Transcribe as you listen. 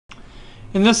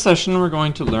In this session, we're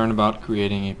going to learn about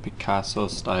creating a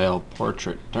Picasso-style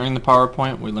portrait. During the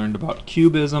PowerPoint, we learned about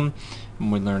cubism,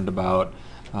 and we learned about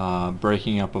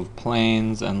breaking up of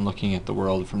planes and looking at the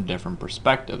world from different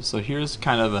perspectives. So here's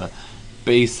kind of a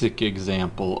basic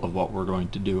example of what we're going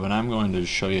to do, and I'm going to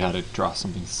show you how to draw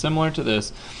something similar to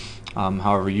this.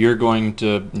 However, you're going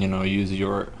to, use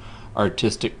your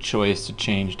artistic choice to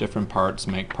change different parts,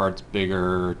 make parts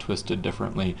bigger or twisted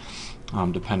differently,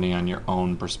 depending on your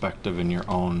own perspective and your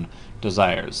own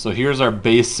desires. So here's our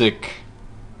basic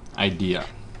idea.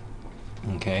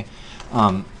 Okay,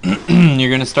 you're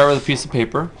going to start with a piece of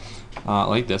paper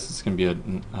like this. It's going to be a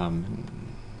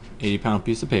 80-pound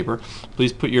piece of paper.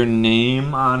 Please put your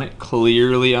name on it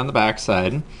clearly on the back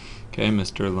side. Okay,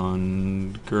 Mr.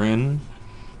 Lundgren.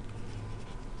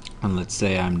 And let's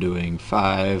say I'm doing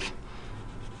 5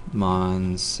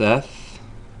 Monseth.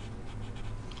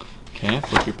 Okay,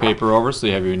 flip your paper over so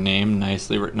you have your name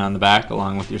nicely written on the back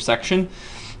along with your section.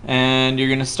 And you're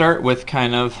going to start with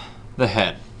kind of the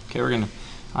head. Okay, we're going to,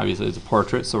 obviously it's a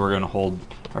portrait, so we're going to hold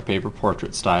our paper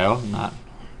portrait style,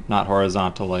 not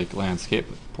horizontal like landscape,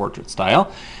 but portrait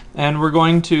style. And we're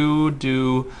going to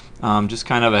do just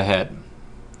kind of a head.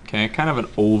 Okay, kind of an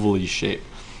ovally shape.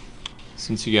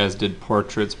 Since you guys did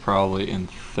portraits probably in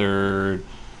 3rd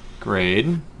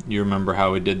grade, you remember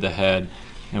how we did the head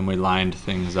and we lined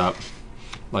things up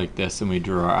like this and we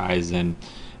drew our eyes in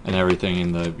and everything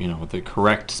in the, the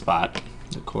correct spot,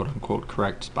 the quote-unquote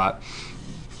correct spot.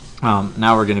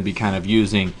 Now we're going to be kind of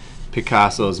using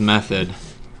Picasso's method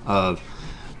of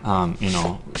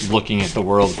looking at the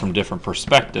world from different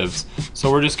perspectives. So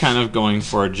we're just kind of going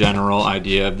for a general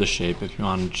idea of the shape. If you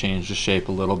want to change the shape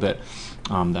a little bit,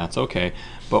 that's okay.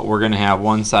 But we're going to have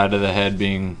one side of the head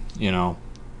being,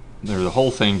 the whole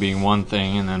thing being one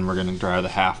thing, and then we're going to draw the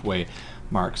halfway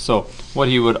mark. So what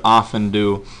he would often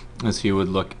do is he would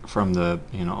look from the,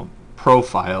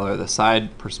 profile or the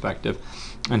side perspective,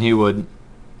 and he would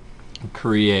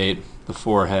create the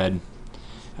forehead,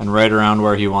 and right around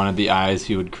where he wanted the eyes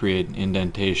he would create an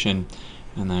indentation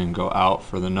and then go out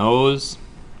for the nose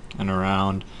and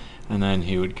around, and then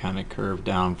he would kind of curve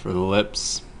down for the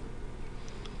lips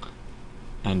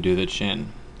and do the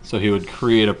chin. So he would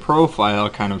create a profile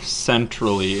kind of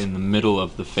centrally in the middle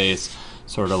of the face,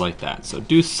 sort of like that. So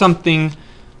do something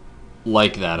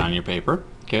like that on your paper.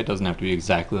 Okay, it doesn't have to be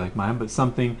exactly like mine, but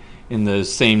something in the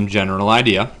same general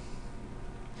idea.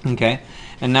 Okay,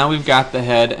 and now we've got the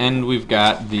head and we've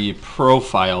got the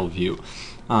profile view.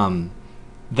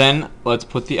 Then let's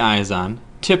put the eyes on.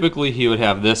 Typically he would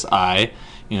have this eye,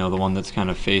 the one that's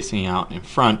kind of facing out in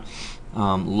front,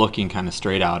 looking kind of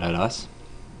straight out at us.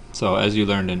 So as you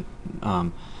learned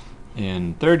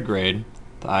in 3rd grade,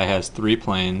 the eye has 3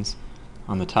 planes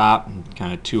on the top and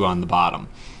kind of 2 on the bottom.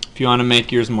 If you want to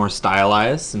make yours more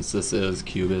stylized, since this is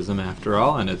cubism after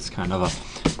all, and it's kind of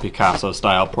a Picasso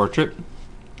style portrait,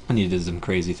 and he did some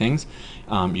crazy things,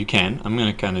 you can. I'm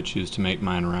going to kind of choose to make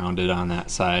mine rounded on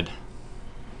that side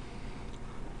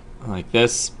like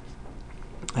this,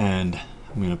 and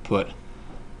I'm going to put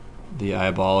the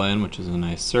eyeball in, which is a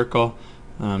nice circle.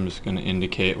 I'm just going to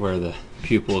indicate where the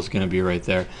pupil is going to be right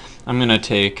there. I'm going to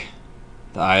take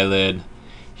the eyelid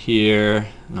here,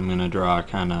 and I'm going to draw a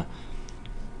kind of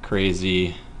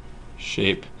crazy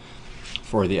shape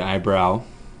for the eyebrow.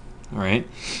 Alright,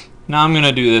 now I'm going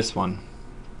to do this one.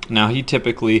 Now he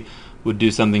typically would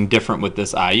do something different with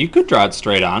this eye. You could draw it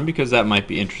straight on because that might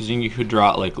be interesting. You could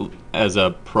draw it like as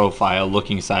a profile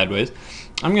looking sideways.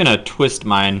 I'm going to twist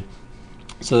mine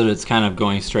so that it's kind of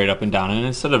going straight up and down, and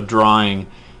instead of drawing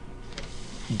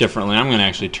differently, I'm going to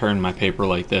actually turn my paper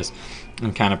like this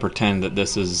and kind of pretend that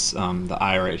this is the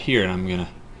eye right here, and I'm going to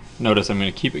notice I'm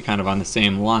going to keep it kind of on the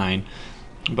same line,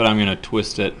 but I'm going to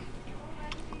twist it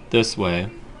this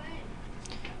way,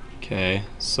 okay,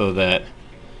 so that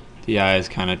the eye is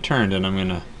kind of turned, and I'm going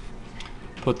to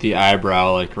put the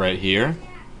eyebrow like right here,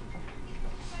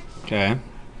 okay.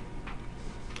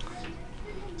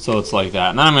 So it's like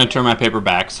that. And then I'm going to turn my paper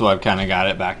back so I've kind of got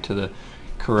it back to the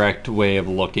correct way of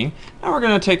looking. Now we're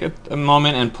going to take a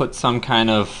moment and put some kind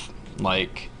of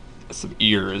like some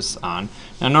ears on.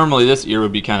 Now normally this ear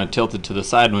would be kind of tilted to the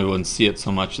side and we wouldn't see it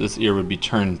so much. This ear would be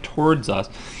turned towards us.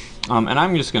 And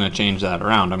I'm just going to change that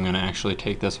around. I'm going to actually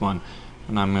take this one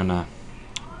and I'm going to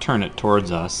turn it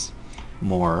towards us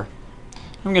more.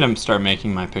 I'm going to start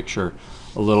making my picture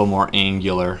a little more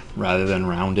angular rather than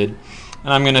rounded.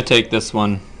 And I'm going to take this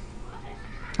one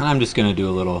and I'm just going to do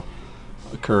a little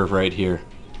curve right here.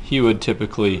 He would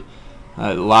typically,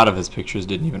 a lot of his pictures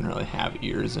didn't even really have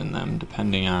ears in them,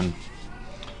 depending on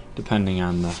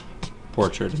the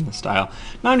portrait and the style.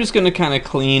 Now I'm just going to kind of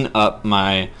clean up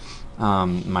my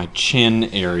my chin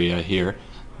area here.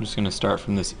 I'm just going to start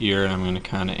from this ear and I'm going to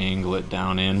kind of angle it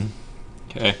down in.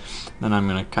 Okay, then I'm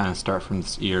going to kind of start from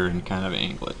this ear and kind of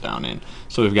angle it down in.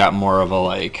 So we've got more of a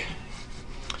like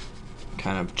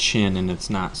kind of chin, and it's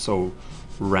not so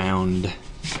round,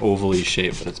 ovally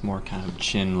shaped, but it's more kind of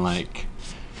chin-like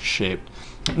shaped.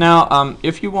 Now,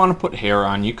 if you want to put hair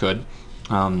on, you could.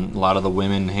 A lot of the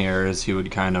women hairs, you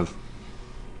would kind of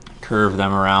curve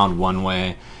them around one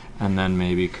way and then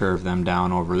maybe curve them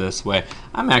down over this way.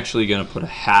 I'm actually going to put a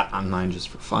hat on mine just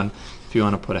for fun. If you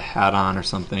want to put a hat on or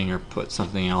something, or put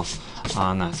something else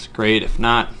on, that's great. If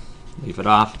not, leave it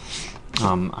off.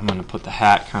 I'm going to put the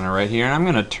hat kind of right here, and I'm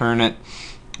going to turn it.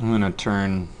 I'm going to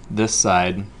turn this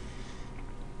side.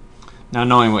 Now,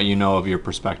 knowing what you know of your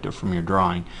perspective from your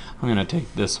drawing, I'm going to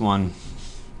take this one,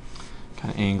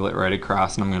 kind of angle it right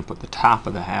across, and I'm going to put the top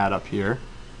of the hat up here.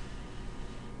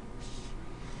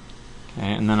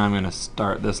 Okay, and then I'm going to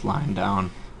start this line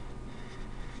down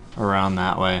around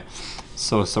that way.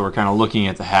 So we're kind of looking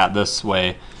at the hat this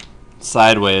way,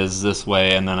 sideways this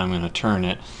way, and then I'm going to turn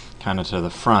it kind of to the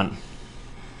front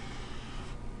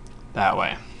that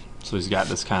way. So he's got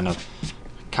this kind of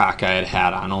cockeyed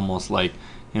hat on, almost like,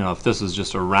 you know, if this was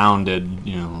just a rounded,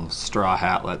 you know, straw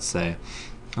hat, let's say.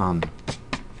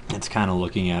 It's kind of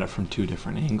looking at it from two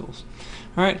different angles.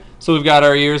 Alright, so we've got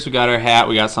our ears, we've got our hat,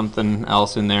 we got something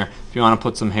else in there. If you want to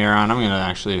put some hair on, I'm going to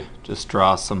actually just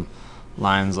draw some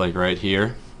lines like right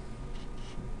here.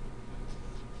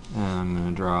 And I'm going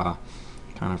to draw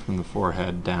kind of from the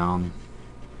forehead down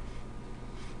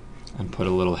and put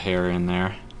a little hair in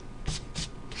there.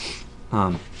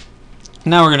 Now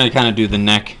we're going to kind of do the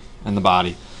neck and the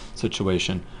body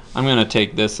situation. I'm going to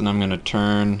take this and I'm going to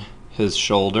turn his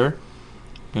shoulder.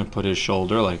 I'm going to put his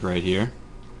shoulder like right here,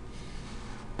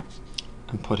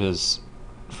 and put his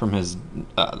from his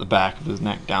the back of his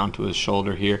neck down to his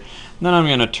shoulder here. And then I'm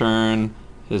going to turn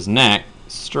his neck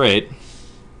straight,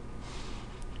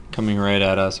 coming right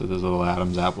at us with his little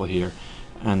Adam's apple here,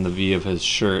 and the V of his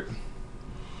shirt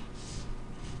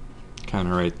kind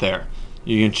of right there.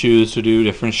 You can choose to do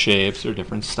different shapes or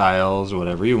different styles or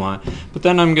whatever you want, but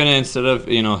then I'm going to, instead of,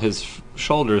 you know, his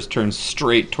shoulders turn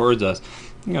straight towards us,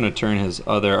 I'm going to turn his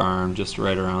other arm just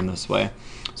right around this way.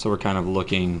 So we're kind of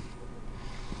looking,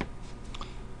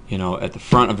 you know, at the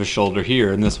front of his shoulder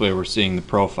here, and this way we're seeing the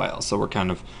profile. So we're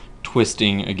kind of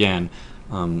twisting again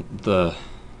the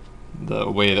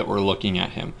way that we're looking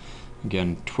at him.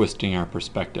 Again, twisting our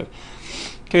perspective.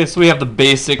 Okay, so we have the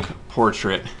basic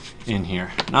portrait in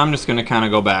here. Now I'm just going to kind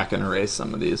of go back and erase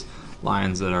some of these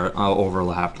lines that are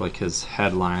overlapped, like his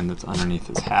head line that's underneath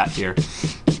his hat here.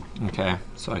 Okay,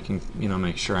 so I can, you know,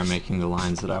 make sure I'm making the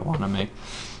lines that I want to make.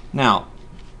 Now,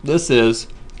 this is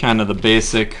kind of the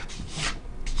basic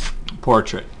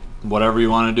portrait. Whatever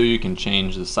you want to do, you can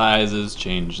change the sizes,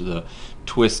 change the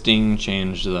twisting,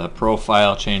 change the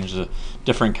profile, change the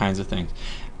different kinds of things.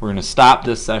 We're going to stop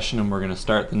this session and we're going to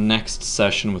start the next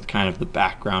session with kind of the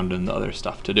background and the other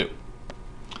stuff to do.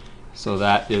 So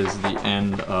that is the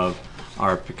end of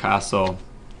our Picasso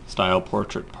style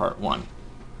portrait part 1.